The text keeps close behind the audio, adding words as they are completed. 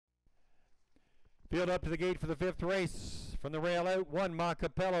Field up to the gate for the fifth race. From the rail out, 1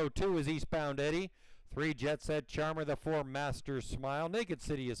 Macapello, 2 is Eastbound Eddie, 3 Jet Set Charmer, the 4 Master Smile. Naked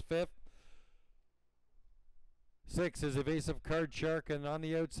City is fifth. 6 is Evasive Card Shark, and on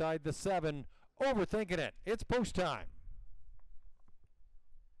the outside, the 7, Overthinking It. It's post time.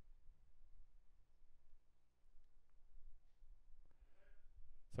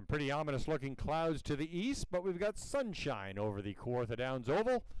 Some pretty ominous looking clouds to the east, but we've got sunshine over the Kawartha Downs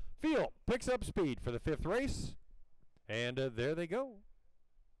Oval. Field picks up speed for the fifth race, and there they go.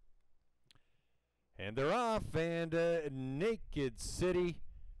 And they're off, and Naked City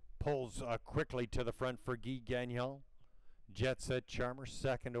pulls quickly to the front for Guy Gagnon. Jet Set Charmer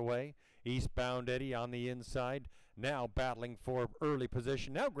second away. Eastbound Eddie on the inside. Now battling for early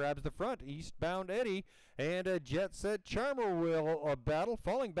position. Now grabs the front. Eastbound Eddie and Jet Set Charmer will battle.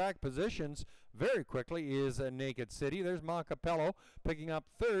 Falling back positions very quickly is Naked City. There's Macapello picking up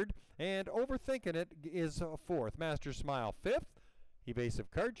third. And Overthinking It is fourth. Master Smile fifth. Evasive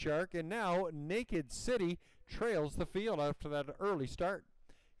Card Shark. And now Naked City trails the field after that early start.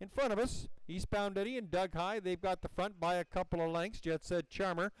 In front of us, Eastbound Eddie and Doug High. They've got the front by a couple of lengths. Jet Set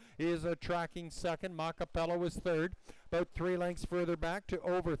Charmer is tracking second. Macapello is third. About 3 lengths further back to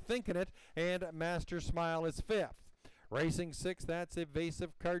Overthinking It. And Master Smile is fifth. Racing sixth, that's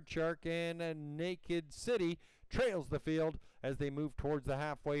Evasive Card Shark, and Naked City trails the field as they move towards the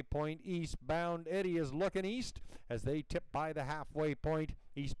halfway point. Eastbound Eddie is looking east as they tip by the halfway point.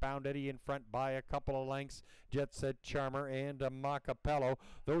 Eastbound Eddie in front by a couple of lengths. Jet Set Charmer and Macapello.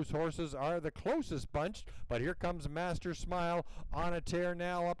 Those horses are the closest bunch, but here comes Master Smile on a tear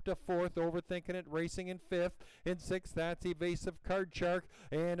now up to fourth. Overthinking It racing in fifth. In sixth, that's Evasive Card Shark,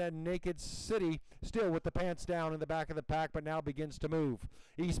 and Naked City still with the pants down in the back of the pack, but now begins to move.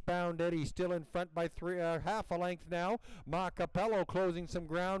 Eastbound Eddie still in front by half a length now. Macapello closing some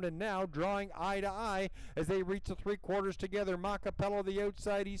ground and now drawing eye to eye as they reach the 3/4 together. Macapello the outside.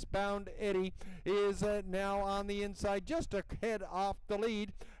 Eastbound Eddie is now on the inside, just a head off the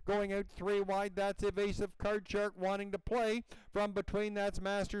lead. Going out 3 wide, that's Evasive Card Shark wanting to play. From between, that's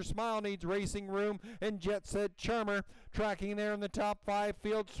Master Smile, needs racing room, and Jet Set Charmer tracking there in the top 5.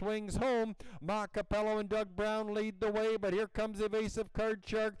 Field swings home. Macapello and Doug Brown lead the way, but here comes Evasive Card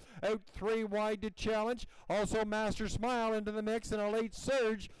Shark out 3 wide to challenge. Also Master Smile into the mix in a late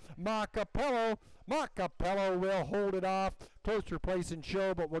surge. Macapello will hold it off. Closer place and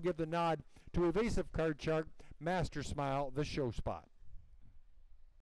show, but we'll give the nod to Evasive Card Shark. Master Smile, the show spot.